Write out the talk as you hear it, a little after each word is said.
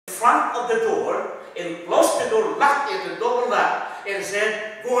front of the door and closed the door, locked it, the door locked, and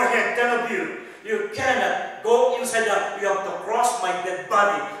said, go ahead, 10 of you. You cannot go inside that. You have to cross my dead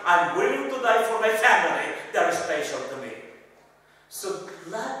body. I'm willing to die for my family. That is special to me. So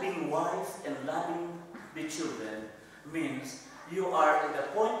loving wife and loving the children means you are at the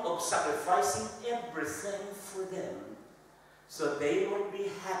point of sacrificing everything for them. So they will be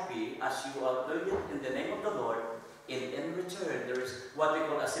happy as you are doing it in the name of the Lord. In return, there is what we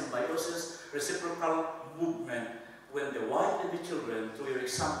call a symbiosis, reciprocal movement. When the wife and the children, through your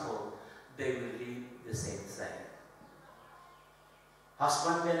example, they will lead the same thing.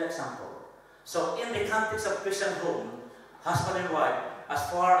 Husband be an example. So in the context of Christian home, husband and wife, as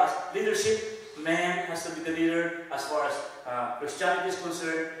far as leadership, man has to be the leader. As far as Christianity is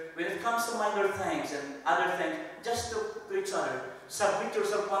concerned, when it comes to minor things and other things, just to each other, submit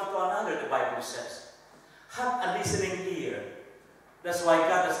yourself one to another, the Bible says. Have a listening ear. That's why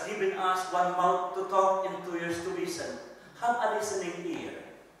God has given us one mouth to talk and 2 ears to listen. Have a listening ear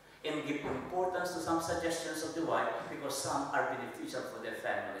and give importance to some suggestions of the wife because some are beneficial for their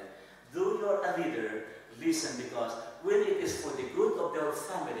family. Though you're a leader, listen, because when it is for the good of their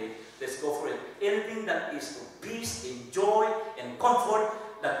family, let's go for it. Anything that is to peace, and joy, and comfort,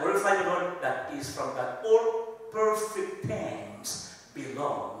 that glorify the Lord, that is from God. All perfect things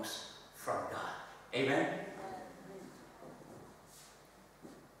belongs from God. Amen?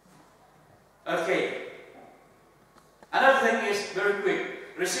 Okay. Another thing is, very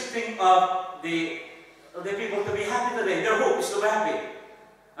quick, receiving of the people to be happy today. Their hope is to be happy.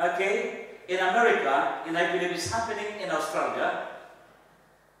 Okay? In America, and I believe it's happening in Australia.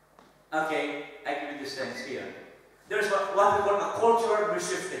 Okay, I give you these things here. There's what we call a cultural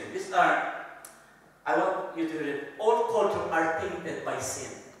reshifting. These are, I want you to read it. All cultures are tainted by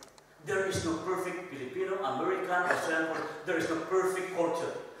sin. There is no perfect Filipino, American, Australian culture. There is no perfect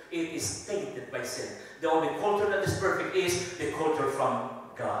culture. It is tainted by sin. The only culture that is perfect is the culture from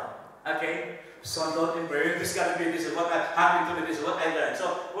God. Okay? So don't embrace this gotta be this is what happened to me, this is what I learned.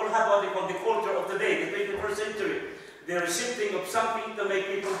 So we'll have what they call the culture of the day, the 21st century. The reshifting of something to make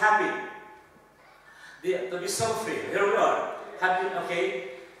people happy. To be selfish. Here we are.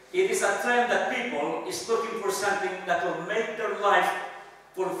 Okay? It is a trend that people is looking for something that will make their life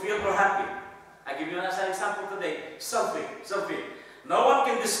fulfilled or happy. I give you an example today. Selfish. No one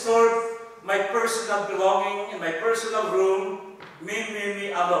can disturb my personal belonging in my personal room.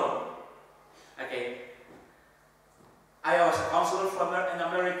 Me alone. Okay. I was a counselor in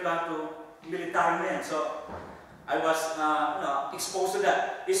America to military men, so I was exposed to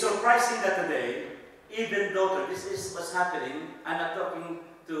that. It's surprising that today, even daughter, this is what's happening. I'm not talking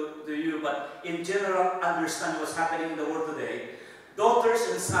to you, but in general, understand what's happening in the world today. Daughters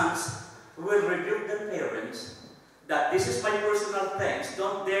and sons will rebuke their parents that this is my personal things.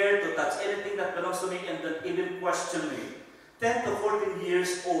 Don't dare to touch anything that belongs to me and don't even question me. 10 to 14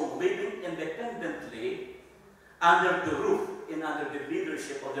 years old, living independently under the roof and under the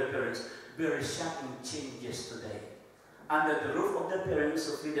leadership of their parents. Very shocking changes today. Under the roof of their parents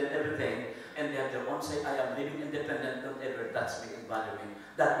who feed them everything, and they have their own say, I am living independent, don't ever touch me and bother me.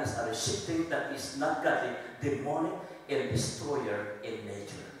 That is a shifting that is not godly, demonic, and destroyer in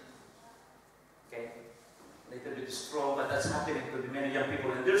nature. Okay? A little bit strong, but that's happening to many young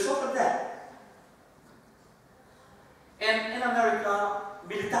people, and there's hope of that. And in America,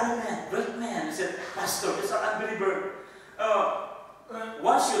 military men, great men, said, Pastor, these are unbelievers.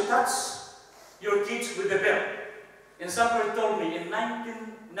 Once you touch your kids with the belt, and somebody told me in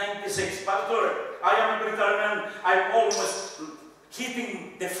 1996, Pastor, I am a military man, I'm almost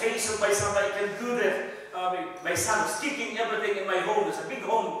hitting the face of my son, I can do that. My son is kicking everything in my home. There's a big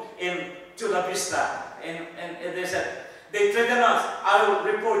home in Chula Vista. And they said, they threatened us, I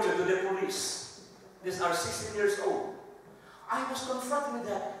will report you to the police. These are 16 years old. I was confronted with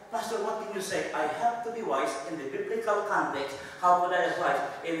that. Pastor, what can you say? I have to be wise in the biblical context. How could I advise?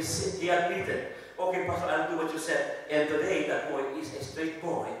 And he admitted, okay, Pastor, I'll do what you said. And today, that boy is a straight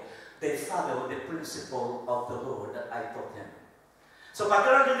boy. They follow the principle of the Lord that I taught him. So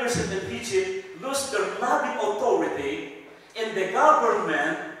paternal leadership in Egypt lost their loving authority, and the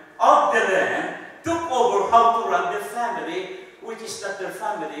government of the land took over how to run the family, which is not their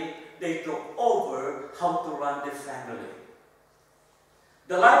family. They took over how to run the family.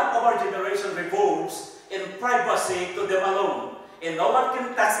 The life of our generation revolves in privacy to them alone, and no one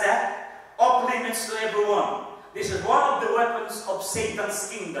can touch that. Off limits to everyone. This is one of the weapons of Satan's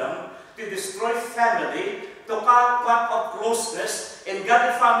kingdom to destroy family, to cut off closeness in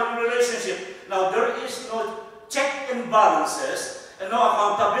godly family relationship. Now there is no check and balances, and no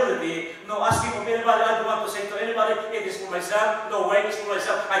accountability, no asking of anybody. I don't want to say to anybody, it is for myself. No way, it's for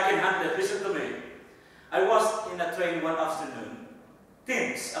myself. I can handle it. Listen to me. I was in a train one afternoon.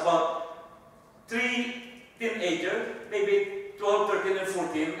 Teens, about 3 teenagers, maybe 12, 13, and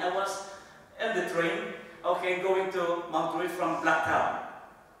 14. I was in the train, okay, going to Mount Druitt from Blacktown.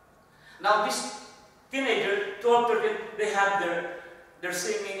 Now, this teenager, 12, 13, they have their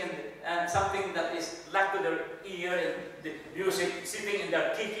singing and something that is like to their ear and the music, sitting in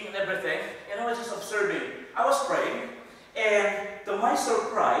there, kicking and everything. And I was just observing. I was praying, and to my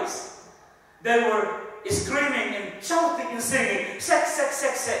surprise, they were screaming and shouting and singing, sex, sex,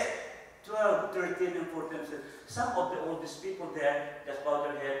 sex, sex. 12, 13, and 14. Some of the oldest people there just bowed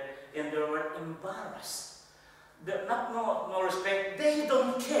their head and they were embarrassed. Not no respect. They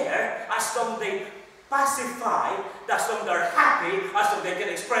don't care as long they pacify, as long they're happy, as long they can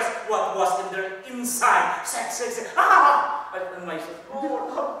express what was in their inside. Sex, sex, sex. Ah! And myself, oh,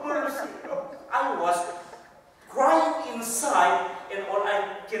 have mercy. I was crying inside, and all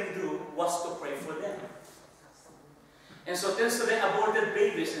I can do was to pray for them. And so thanks to the aborted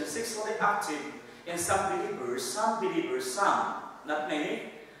babies and sexually active, and some believers, some, not many,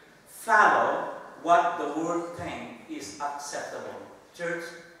 follow what the world thinks is acceptable. Church,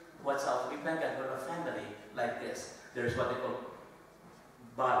 what's out? We thank God for a family like this. There's what they call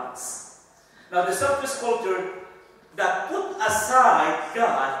balance. Now the selfish culture that put aside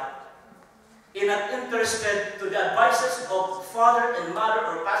God and not interested to the advices of father and mother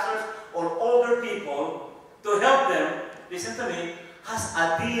or pastors or older people to help them, listen to me, has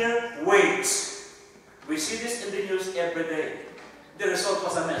a dear wage. We see this in the news every day. The result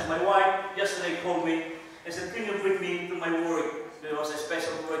was a mess. My wife yesterday called me and said, can you bring me to my work? There was a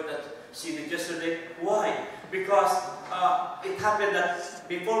special work that she did yesterday. Why? Because it happened that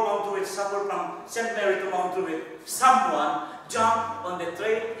before Mount Druitt, somewhere from St. Mary to Mount Druitt, someone jumped on the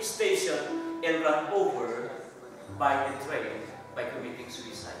train station and ran over by the train by committing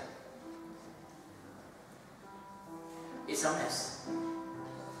suicide. It's a mess.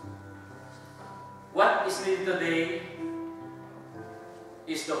 What is needed today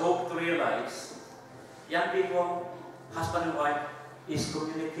is the hope to realize, young people, husband and wife, is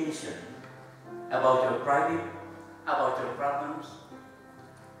communication about your private, about your problems.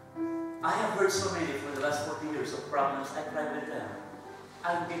 I have heard so many for the last 40 years of problems. I cry with them.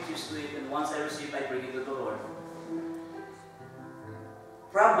 I get used to it, and once I receive, I bring it to the Lord.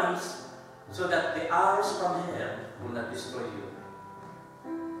 Problems so that the arrows from hell will not destroy you.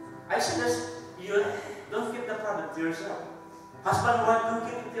 I suggest you don't keep the problem to yourself. Husband and wife, don't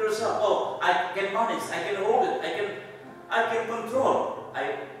keep it to yourself. Oh, I can manage, I can hold it, I can control.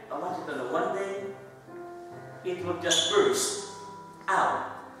 I want you to know, one day, it will just burst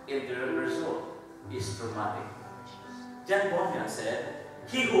out, and the result is traumatic. John Bunyan said,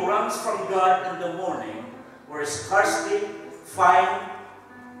 he who runs from God in the morning will scarcely find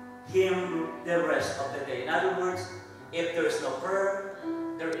him the rest of the day. In other words, if there is no prayer,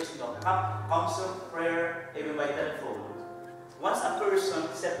 there is no counsel, prayer, even by telephone. Once a person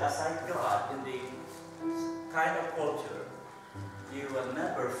set aside God in the kind of culture, you will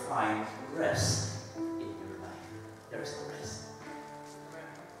never find rest in your life. There is no rest.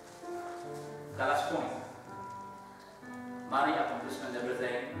 The last point. Money, accomplishment,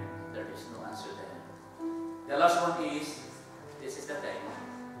 everything, there is no answer there. The last one is, this is the thing.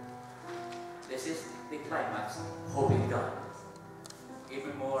 This is the climax, hope in God. Give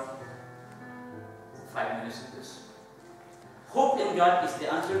me more 5 minutes of this. Hope in God is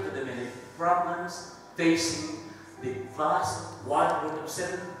the answer to the many problems facing the vast wide world of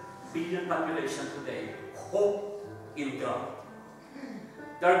 7 billion population today. Hope in God.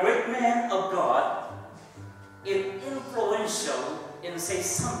 There are great men of God influential and say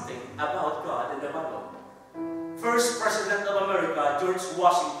something about God in the Bible. First President of America, George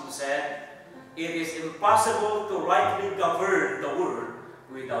Washington, said, it is impossible to rightly govern the world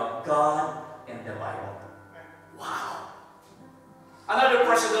without God and the Bible. Wow! Another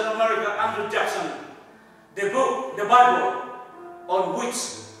President of America, Andrew Jackson, the book, the Bible, on which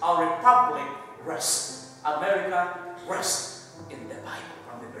our republic rests. America rests in the Bible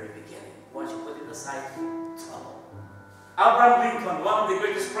from the very beginning. Once you put it aside, trouble. Abraham Lincoln, one of the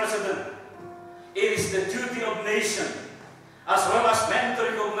greatest presidents, it is the duty of nation, as well as men, to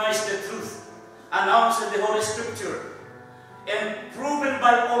recognize the truth announced in the Holy Scripture and proven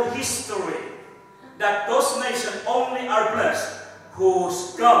by all history that those nations only are blessed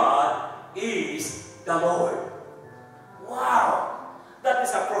whose God is the Lord. Wow! That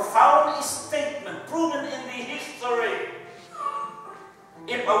is a profound statement proven in the history.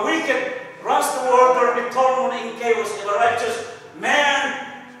 If a wicked runs the world, there will be turmoil and chaos. If a righteous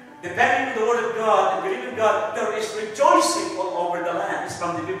Man, depending on the Word of God and believing God, there is rejoicing all over the land. It's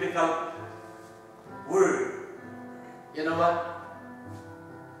from the biblical Word. You know what?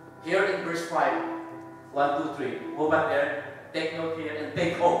 Here in verse 5, 1, 2, 3. Go back there, take note here, and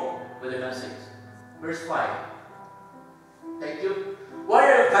take hope with the message. Verse 5. Thank you. Why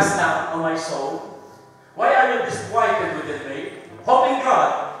are you cast down, O my soul? Why are you disquieted within me? Hoping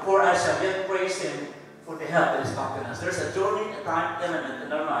God, for I shall yet praise Him for the help that is come to us. There's a journey, a time element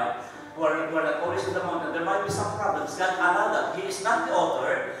in our life. We're not always in the mountain. There might be some problems. God allowed that. He is not the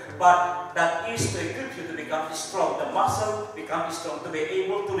author, but that is to equip you to become strong. The muscle becomes strong to be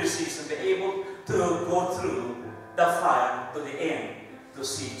able to resist and be able to go through the fire to the end to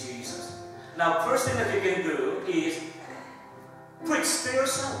see Jesus. Now, first thing that you can do is preach to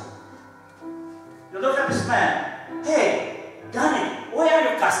yourself. You look at this man. Hey, Ganny, why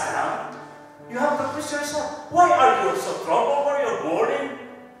are you cast down? You have to preach to yourself. Why are you so troubled? Why are you mourning?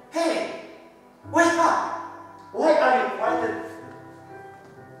 Hey, wake up. Why are you quiet?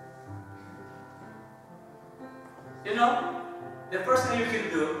 You know, the first thing you can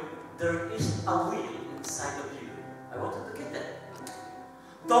do, there is a will inside of you. I want you to get that.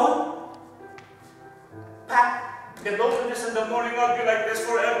 Don't pack the loneliness in the morning. I'll be like this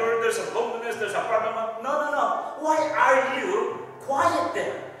forever. There's a loneliness, there's a problem. No. Why are you quiet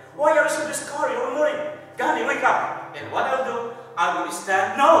then? Why are you so discouraged all morning? Ganny, wake up. And what I'll do, I will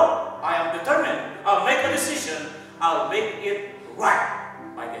stand. No, I am determined. I'll make a decision. I'll make it right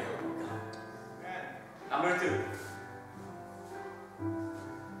by the help of God. Number 2.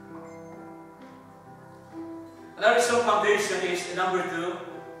 Another strong foundation is, number 2,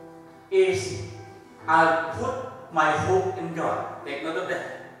 is I'll put my hope in God. Take note of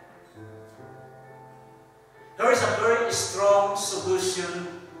that. There is a very strong solution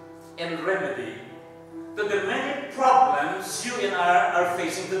and remedy to the many problems you and I are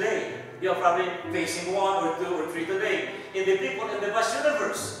facing today. You're probably facing 1 or 2 or 3 today in the people in the vast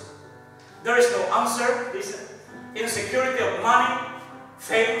universe. There is no answer. Listen. Insecurity of money,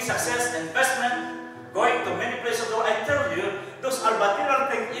 fame, success, investment, going to many places. Though I tell you, those are material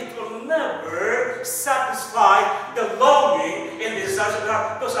things. It will never satisfy the longing and the desires of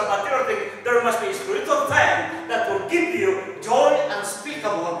God. Those are material things. There must be a spiritual thing that will give you joy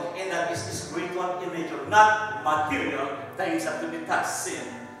unspeakable, and that is spiritual in nature, not material things that will be touched, sin,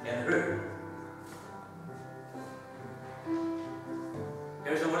 and hurt.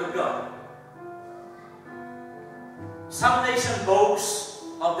 Here's the Word of God. Some nation boast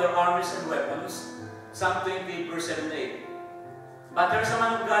of their armies and weapons. Psalm 20, verse 7 and 8. But there's a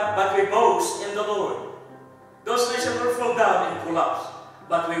man of God, but we boast in the Lord. Those nations will fall down and collapse,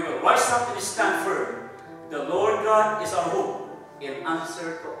 but we will rise up and stand firm. The Lord God is our hope in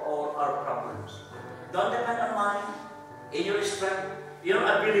answer to all our problems. Don't depend on money, in your strength, your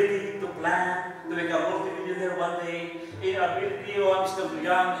ability to plan, to become multi-millionaire one day, in your ability, you are still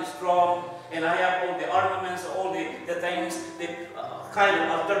young and strong, and I have all the armaments, all the things, the kind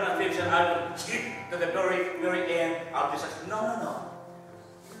of alternatives, and I will skip to the very end of this. No.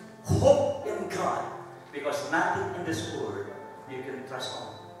 Hope in God, because nothing in this world you can trust on.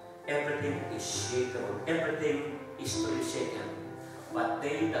 Everything is shakeable. Everything is to be shaken. But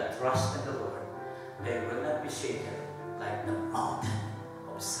they that trust in the Lord, they will not be shaken like the mountain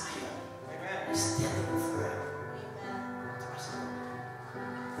of Zion. Amen. Steady and firm. Amen. Trust Him.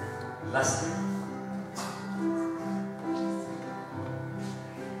 Lastly,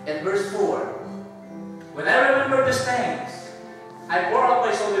 in verse 4, when I remember these things, I pour out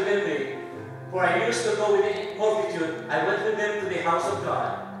my soul within me, for I used to go with the multitude. I went with them to the house of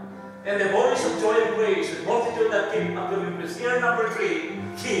God, and the voice of joy and praise, the multitude that came up to me. Here, number 3,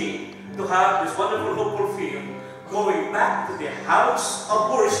 key to have this wonderful hope fulfilled, going back to the house of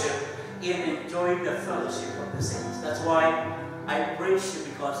worship and enjoying the fellowship of the saints. That's why I praise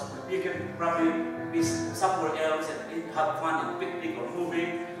you, because you can probably be somewhere else and have fun and picnic or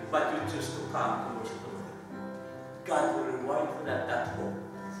movie, but you choose to come to worship the Lord. God will reward for that. That hope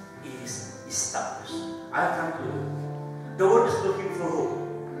is established. I conclude. The world is looking for hope,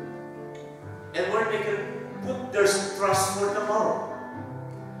 and where they can put their trust for tomorrow.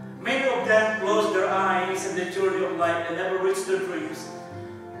 Many of them close their eyes in the journey of life and never reach their dreams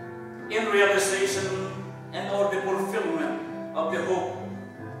in realization and or the fulfillment of the hope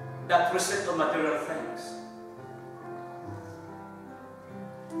that present on material things.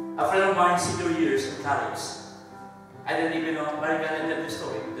 A friend of mine, senior years in college, I didn't even know, but I got into the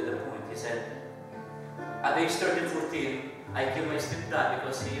story to the point. He said, at age 13, 14, I killed my stepdad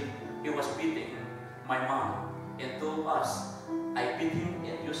because he was beating my mom and told us I beat him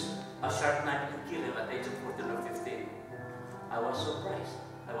and used a sharp knife and killed him at the age of 14 or 15. I was surprised.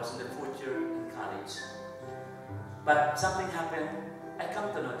 I was in the fourth year in college. But something happened. I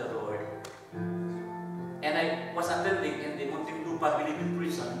come to know the Lord. And I was attending in the Muntinlupa Bilibid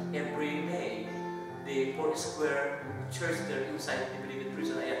prison every day. The 4 square church there inside the Bilibid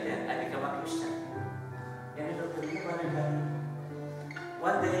prison I attend. I became a Christian. And I don't remember that.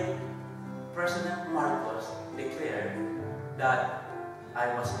 One day, President Marcos declared that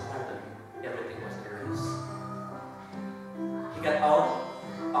I was pardoned. Everything was erased. He got out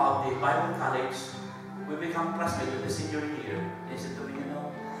of the Bible college. We become classmates in the senior year. He said to me, you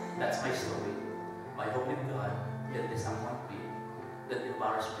know, that's my story. My hope in God that disappoint me, that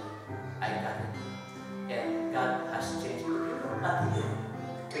embarrassed me. I got it. And God has changed me. At him,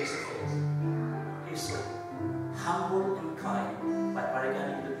 face to face. He's so humble and kind. But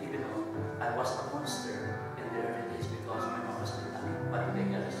Ganny didn't even know I was a monster in the early days because my mom was not happy. But today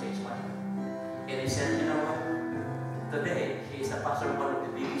God has changed my life. And he said, you know what? Today, he is a pastor of one of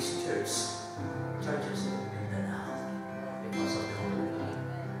the biggest churches in the now because of the Holy God.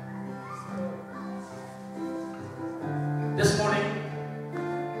 This morning,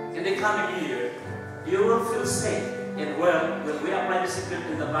 in the coming year, you will feel safe and well when we apply the secret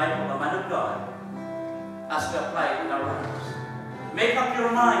in the life of a man of God as we apply it in our lives. Make up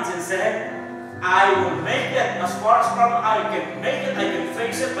your minds and say, I will make it as far as I can make it. I can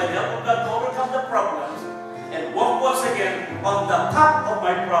face it by the help of God to overcome the problems and walk once again on the top of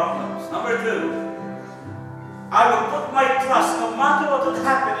my problems. Number 2, I will put my trust, no matter what would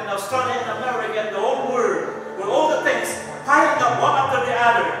happen in Australia and America and the whole world, with all the things piling up one after the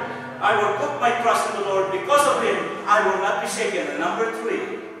other. I will put my trust in the Lord. Because of Him, I will not be shaken. And number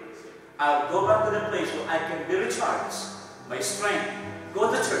 3, I'll go back to the place where I can be recharged, my strength,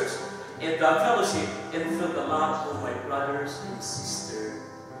 go to church, and the fellowship, and feel the love of my brothers and sisters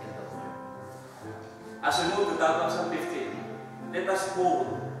in the Lord. As we move to 2015, let us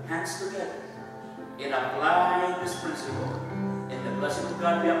hold hands together and apply this principle, and the blessing of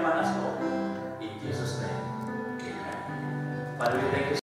God be upon us all. In Jesus' name, amen. Father, we thank you.